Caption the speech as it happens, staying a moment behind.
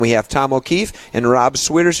We have Tom O'Keefe and Rob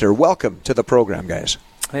Switters here. Welcome to the program, guys.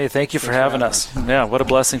 Hey, thank you for having us. Yeah, what a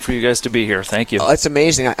blessing for you guys to be here. Thank you. It's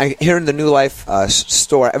amazing. I here in the New Life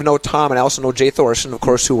store, I know Tom and I also know Jay Thorson, of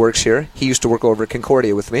course, who works here. He used to work over at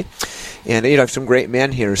Concordia with me. And I have some great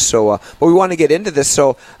men here. So, but we want to get into this.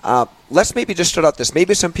 So let's maybe just start out this.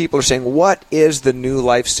 Maybe some people are saying, what is the New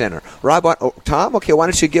Life Center? Rob, Tom, okay, why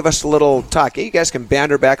don't you give us a little talk? You guys can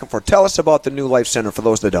banter back and forth. Tell us about the New Life Center for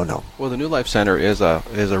those that don't know. Well, the New Life Center is a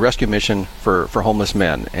rescue mission for homeless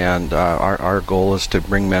men. And our goal is to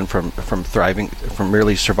bring men from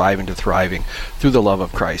merely surviving to thriving through the love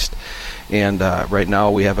of Christ. And right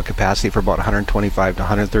now we have a capacity for about 125 to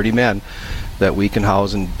 130 men that we can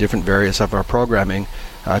house in different various of our programming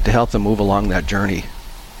to help them move along that journey.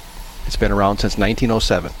 It's been around since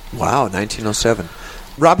 1907. Wow, 1907.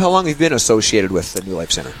 Rob, how long have you been associated with the New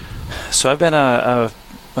Life Center? So I've been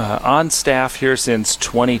on staff here since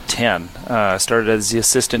 2010. Started as the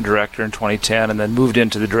assistant director in 2010 and then moved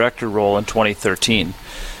into the director role in 2013.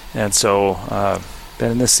 And so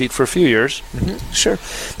been in this seat for a few years. Mm-hmm. Sure.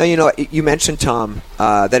 Now, you mentioned, Tom,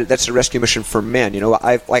 that's a rescue mission for men.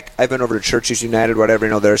 I've been over to Churches United,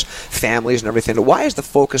 whatever. There's families and everything. Why is the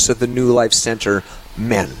focus of the New Life Center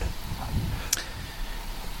men?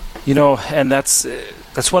 And that's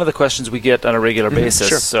one of the questions we get on a regular basis.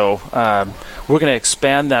 Sure. So we're going to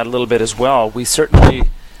expand that a little bit as well. We certainly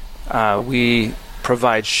we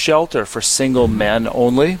provide shelter for single men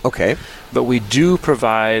only. Okay. But we do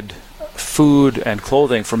provide food and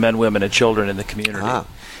clothing for men, women, and children in the community.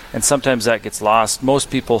 And sometimes that gets lost.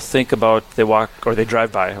 Most people think about, they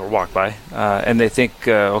drive by or walk by, and they think,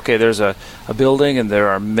 okay, there's a building and there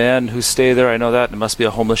are men who stay there. I know that. It must be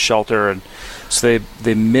a homeless shelter. And so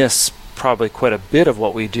they miss probably quite a bit of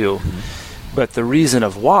what we do. Mm-hmm. But the reason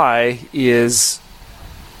of why is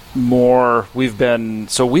more, we've been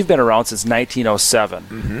around since 1907.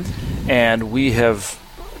 Mm-hmm. And we have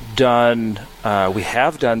done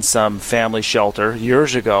some family shelter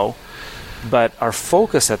years ago. But our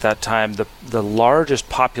focus at that time, the largest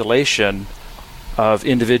population of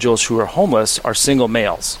individuals who are homeless are single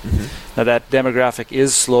males. Mm-hmm. Now that demographic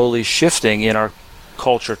is slowly shifting in our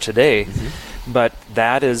culture today, but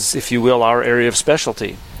that is, if you will, our area of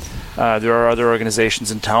specialty. There are other organizations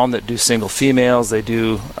in town that do single females, they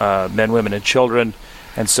do men, women, and children,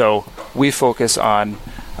 and so we focus on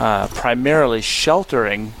primarily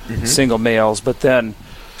sheltering single males, but then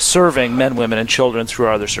serving men, women, and children through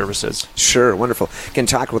our other services. Sure, wonderful. Can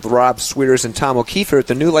talk with Rob Switters and Tom O'Keefe at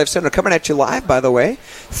the New Life Center. Coming at you live, by the way,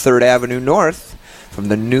 3rd Avenue North from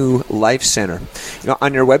the New Life Center.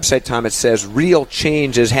 On your website, Tom, it says real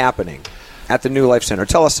change is happening at the New Life Center.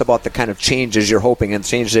 Tell us about the kind of changes you're hoping and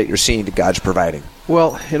changes that you're seeing that God's providing.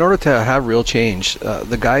 Well, in order to have real change,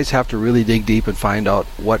 the guys have to really dig deep and find out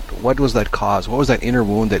what was that cause, what was that inner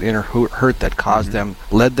wound, that inner hurt that caused them,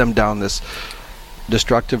 led them down this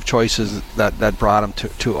destructive choices that brought them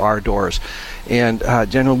to our doors. And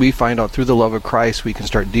generally we find out through the love of Christ we can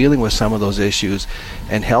start dealing with some of those issues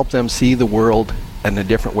and help them see the world in a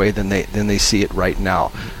different way than they see it right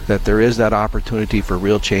now. That there is that opportunity for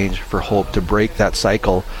real change, for hope, to break that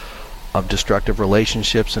cycle of destructive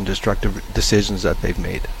relationships and destructive decisions that they've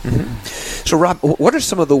made. Mm-hmm. So Rob, what are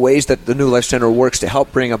some of the ways that the New Life Center works to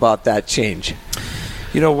help bring about that change?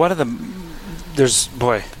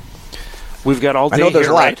 We've got all day. I know there's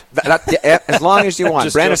here, a lot. Right? As long as you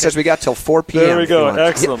want. Brandon says we got till 4 p.m. There we go.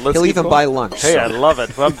 Excellent. He'll even buy lunch. Hey, I love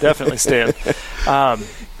it. Well, I'm definitely staying.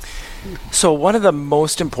 So one of the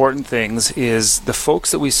most important things is the folks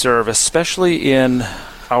that we serve, especially in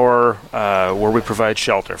our where we provide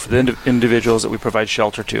shelter, for the individuals that we provide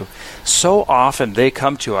shelter to. So often they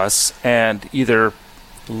come to us and either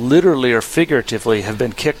literally or figuratively have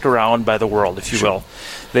been kicked around by the world, if you will.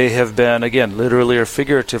 They have been, again, literally or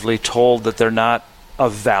figuratively told that they're not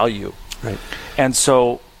of value. Right. And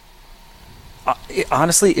so,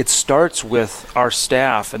 honestly, it starts with our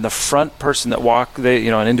staff and the front person that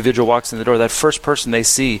an individual walks in the door, that first person they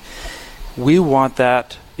see. We want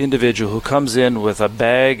that individual who comes in with a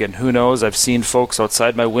bag, and who knows, I've seen folks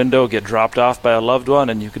outside my window get dropped off by a loved one,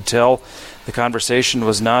 and you could tell the conversation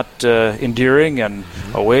was not endearing, and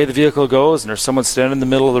away the vehicle goes, and there's someone standing in the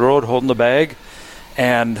middle of the road holding the bag,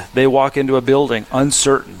 and they walk into a building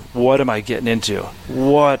uncertain. What am I getting into?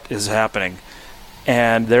 What is happening?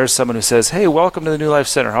 And there's someone who says, hey, welcome to the New Life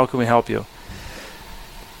Center. How can we help you?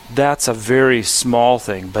 That's a very small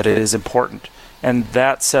thing, but it is important. And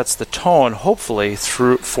that sets the tone, hopefully,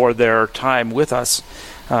 for their time with us.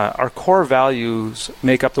 Our core values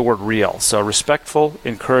make up the word real. So respectful,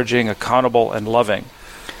 encouraging, accountable, and loving.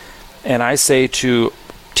 And I say to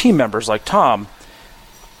team members like Tom,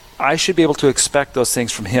 I should be able to expect those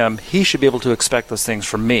things from him. He should be able to expect those things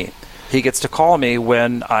from me. He gets to call me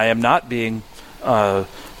when I am not being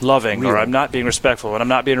loving, real, or I'm not being respectful, when I'm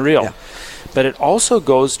not being real. Yeah. But it also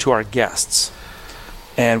goes to our guests.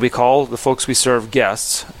 And we call the folks we serve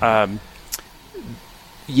guests.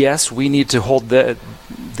 Yes, we need to hold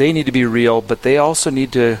they need to be real, but they also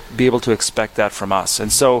need to be able to expect that from us.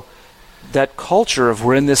 And so that culture of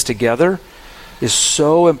we're in this together is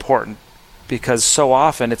so important, because so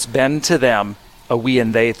often it's been to them a we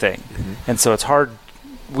and they thing. Mm-hmm. And so it's hard.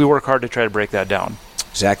 We work hard to try to break that down.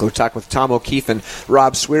 Exactly. We're talking with Tom O'Keefe and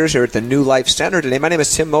Rob Swears here at the New Life Center today. My name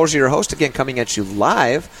is Tim Moser, your host, again coming at you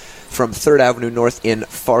live from 3rd Avenue North in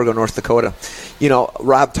Fargo, North Dakota. You know,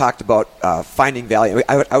 Rob talked about finding value.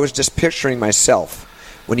 I was just picturing myself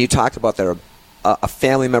when you talked about that. A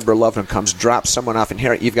family member, a loved one comes, drops someone off, and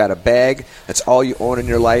here you've got a bag. That's all you own in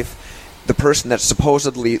your life. The person that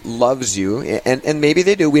supposedly loves you, and maybe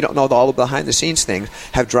they do, we don't know all the behind-the-scenes things,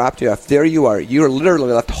 have dropped you off. There you are. You are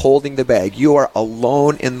literally left holding the bag. You are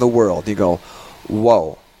alone in the world. You go,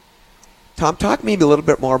 whoa. Tom, talk maybe a little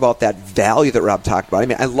bit more about that value that Rob talked about. I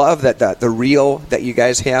mean, I love that the real that you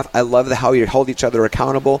guys have. I love how you hold each other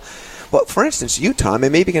accountable. Well, for instance, you, Tom,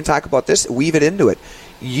 and maybe you can talk about this, weave it into it.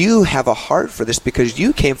 You have a heart for this because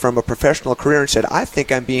you came from a professional career and said, I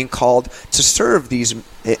think I'm being called to serve these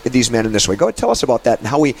men in this way. Go ahead, tell us about that and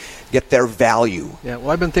how we get their value. Yeah,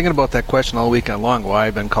 well, I've been thinking about that question all weekend long, why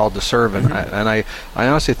I've been called to serve. And, I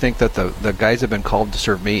honestly think that the guys have been called to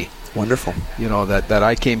serve me. Wonderful. You know, that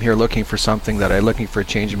I came here looking for something, that I'm looking for a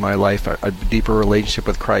change in my life, a deeper relationship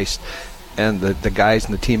with Christ. And the guys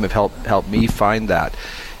and the team have helped me find that.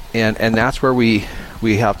 And that's where we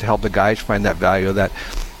have to help the guys find that value, that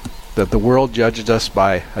the world judges us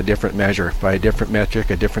by a different measure, by a different metric,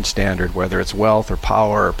 a different standard, whether it's wealth or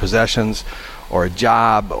power or possessions or a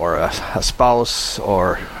job or a spouse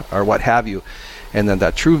or what have you. And then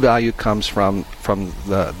that true value comes from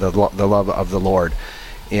the love of the Lord.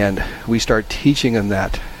 And we start teaching them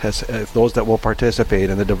that as those that will participate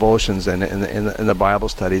in the devotions and in the Bible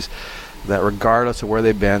studies, that regardless of where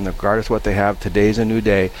they've been, regardless of what they have, today's a new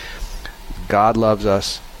day. God loves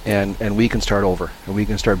us, and we can start over, and we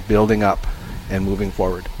can start building up and moving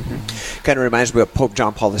forward. Mm-hmm. Kind of reminds me of Pope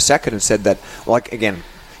John Paul II, and said that, like again,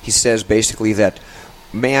 he says basically that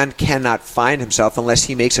man cannot find himself unless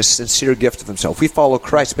he makes a sincere gift of himself. We follow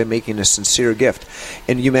Christ by making a sincere gift.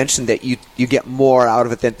 And you mentioned that you get more out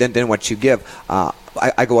of it than what you give.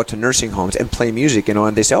 I go out to nursing homes and play music,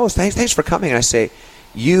 and they say, oh, thanks for coming. And I say,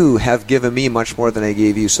 you have given me much more than I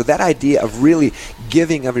gave you. So that idea of really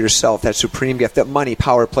giving of yourself, that supreme gift that money,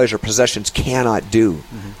 power, pleasure, possessions cannot do.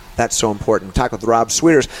 Mm-hmm. That's so important. Talk with Rob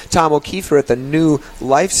Swears, Tom O'Keefe at the New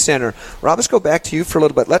Life Center. Rob, let's go back to you for a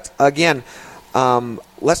little bit. Let's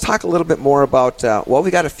talk a little bit more about,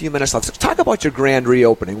 we got a few minutes left. Let's talk about your grand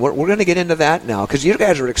reopening. We're going to get into that now because you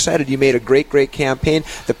guys are excited. You made a great campaign.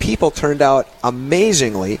 The people turned out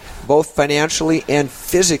amazingly, both financially and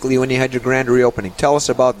physically, when you had your grand reopening. Tell us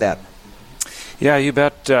about that. Yeah, you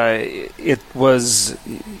bet. It was,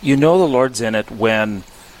 the Lord's in it when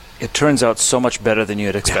it turns out so much better than you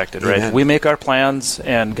had expected, right? Amen. We make our plans,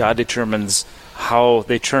 and God determines how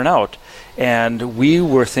they turn out. And we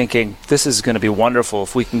were thinking, this is going to be wonderful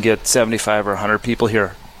if we can get 75 or 100 people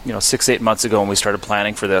here, 6-8 months ago when we started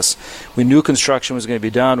planning for this. We knew construction was going to be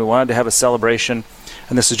done. We wanted to have a celebration.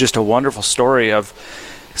 And this is just a wonderful story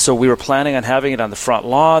so we were planning on having it on the front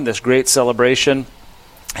lawn, this great celebration.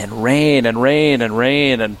 And rain and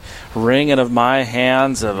ringing of my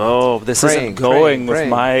hands of, this isn't going with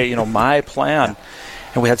my plan. Yeah.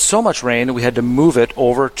 And we had so much rain that we had to move it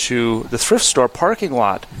over to the thrift store parking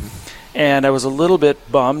lot. Mm-hmm. And I was a little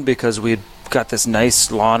bit bummed because we'd got this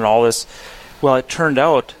nice lawn and all this. Well, it turned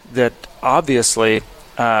out that obviously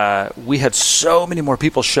we had so many more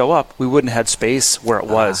people show up, we wouldn't have had space where it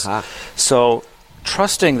was. Uh-huh. So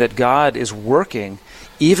trusting that God is working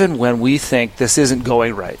even when we think this isn't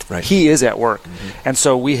going right. He is at work. Mm-hmm. And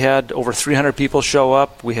so we had over 300 people show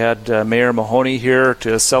up. We had Mayor Mahoney here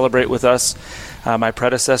to celebrate with us. My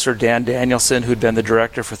predecessor, Dan Danielson, who'd been the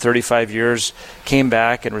director for 35 years, came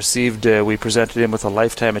back and we presented him with a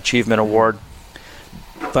Lifetime Achievement Award.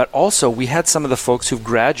 But also, we had some of the folks who've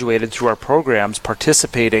graduated through our programs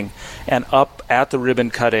participating and up at the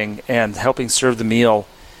ribbon cutting and helping serve the meal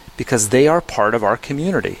because they are part of our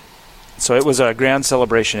community. So it was a grand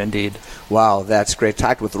celebration indeed. Wow, that's great.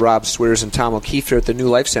 Talked with Rob Swears and Tom O'Keefe here at the New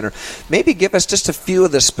Life Center. Maybe give us just a few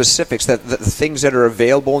of the specifics, the things that are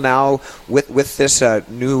available now with this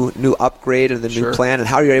new upgrade and the new plan, and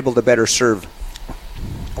how you're able to better serve.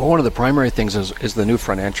 Well, one of the primary things is the new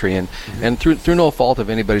front entry, and through no fault of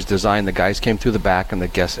anybody's design, the guys came through the back and the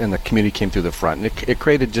guests and the community came through the front, and it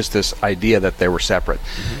created just this idea that they were separate,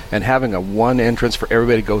 and having a one entrance for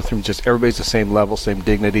everybody to go through, just everybody's the same level, same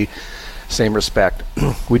dignity, same respect.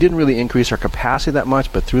 We didn't really increase our capacity that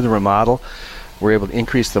much, but through the remodel, we're able to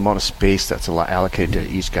increase the amount of space that's allocated to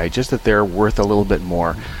each guy, just that they're worth a little bit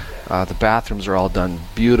more. The bathrooms are all done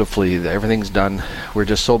beautifully. Everything's done. We're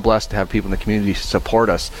just so blessed to have people in the community support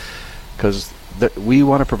us, because we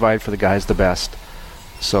want to provide for the guys the best.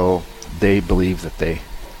 So they believe that they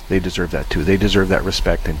deserve that too. They deserve that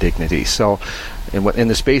respect and dignity. So in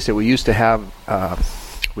the space that we used to have,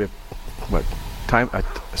 we have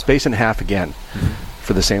a space and a half again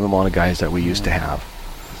for the same amount of guys that we used to have.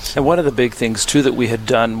 And one of the big things too that we had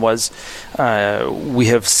done was we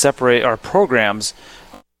have separated our programs.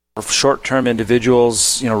 Short-term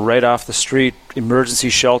individuals, right off the street, emergency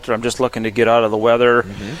shelter, I'm just looking to get out of the weather.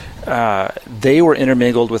 They were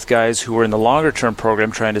intermingled with guys who were in the longer-term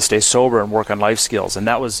program trying to stay sober and work on life skills. And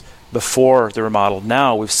that was before the remodel.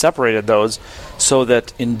 Now we've separated those so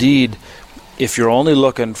that indeed, if you're only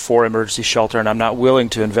looking for emergency shelter and I'm not willing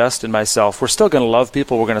to invest in myself, we're still going to love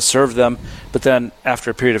people, we're going to serve them, but then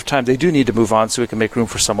after a period of time, they do need to move on so we can make room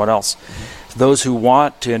for someone else. Those who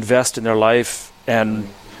want to invest in their life and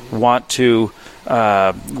want to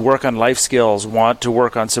work on life skills, want to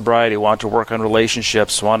work on sobriety, want to work on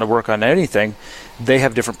relationships, want to work on anything, they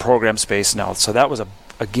have different program space now. So that was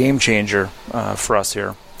a game changer for us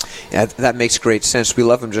here. Yeah, that makes great sense. We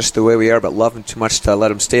love them just the way we are, but love them too much to let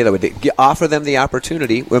them stay that way. Offer them the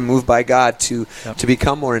opportunity, when moved by God, to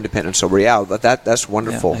become more independent. So, that's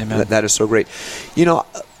wonderful. Yeah, that is so great.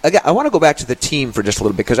 Again, I want to go back to the team for just a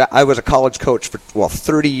little bit, because I was a college coach for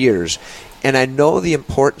 30 years, and I know the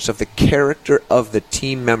importance of the character of the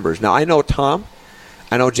team members. Now, I know Tom,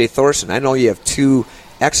 I know Jay Thorson, I know you have two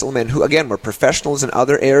excellent men who, again, were professionals in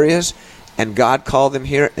other areas, and God called them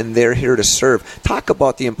here, and they're here to serve. Talk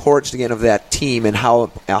about the importance, again, of that team and how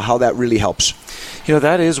that really helps.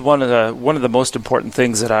 That is one of the most important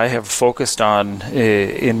things that I have focused on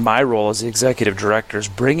in my role as the executive director, is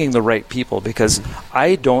bringing the right people, because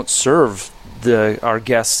I don't serve our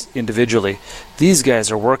guests individually. These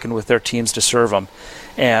guys are working with their teams to serve them.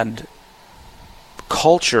 And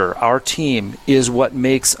culture, our team, is what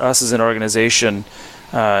makes us as an organization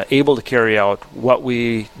able to carry out what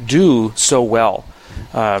we do so well.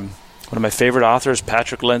 One of my favorite authors,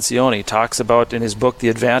 Patrick Lencioni, talks about in his book, The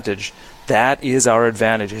Advantage, that is our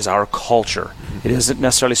advantage, is our culture. It isn't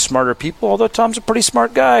necessarily smarter people, although Tom's a pretty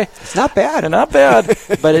smart guy. It's not bad.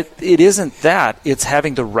 But it isn't that. It's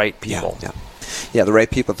having the right people. Yeah, the right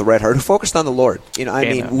people at the right heart, who focused on the Lord.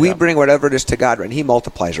 We bring whatever it is to God, right? And He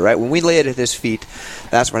multiplies it, right? When we lay it at His feet,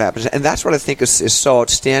 that's what happens. And that's what I think is so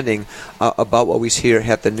outstanding about what we see here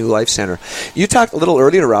at the New Life Center. You talked a little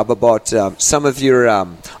earlier, Rob, about some of your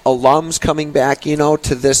alums coming back,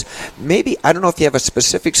 to this. Maybe, I don't know if you have a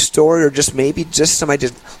specific story, or just some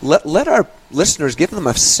ideas. Let our listeners, give them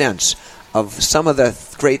a sense of some of the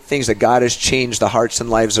great things that God has changed the hearts and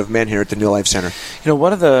lives of men here at the New Life Center.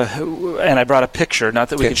 And I brought a picture, not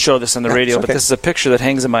that we can show this on the radio, but this is a picture that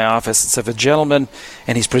hangs in my office. It's of a gentleman,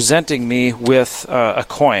 and he's presenting me with a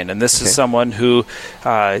coin. And this is someone who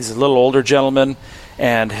is a little older gentleman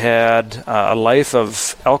and had a life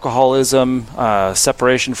of alcoholism,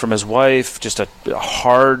 separation from his wife, just a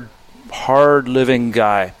hard living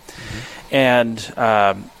guy, and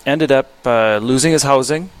ended up losing his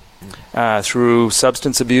housing through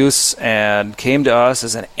substance abuse, and came to us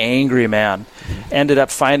as an angry man. Ended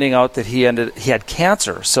up finding out that he had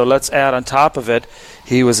cancer. So let's add on top of it,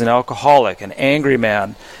 he was an alcoholic, an angry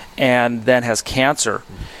man, and then has cancer.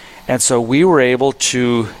 And so we were able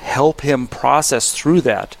to help him process through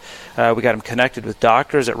that. We got him connected with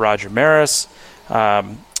doctors at Roger Maris.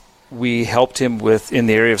 We helped him in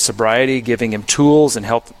the area of sobriety, giving him tools and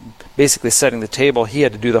help, basically setting the table. He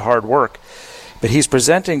had to do the hard work. But he's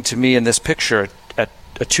presenting to me in this picture a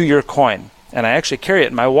 2-year coin. And I actually carry it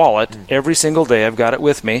in my wallet every single day. I've got it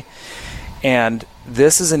with me. And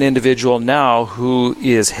this is an individual now who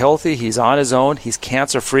is healthy. He's on his own. He's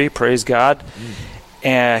cancer-free, praise God.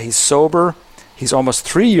 And he's sober. He's almost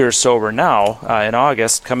 3 years sober now, in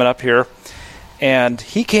August, coming up here. And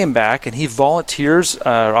he came back, and he volunteers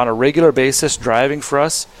on a regular basis, driving for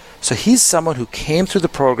us. So he's someone who came through the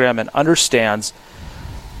program and understands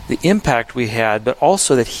the impact we had, but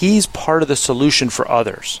also that he's part of the solution for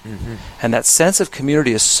others. And that sense of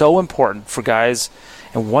community is so important for guys.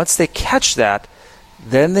 And once they catch that,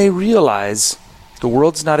 then they realize the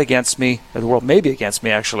world's not against me, or the world may be against me,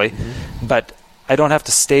 actually, but I don't have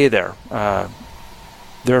to stay there. There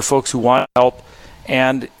are folks who want help,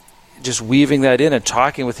 and just weaving that in and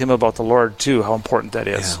talking with him about the Lord too, how important that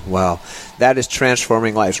is. Yeah, wow. That is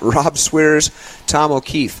transforming lives. Rob Swears, Tom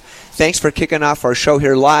O'Keefe, thanks for kicking off our show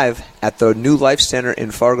here live at the New Life Center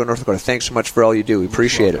in Fargo, North Dakota. Thanks so much for all you do. We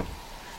appreciate it.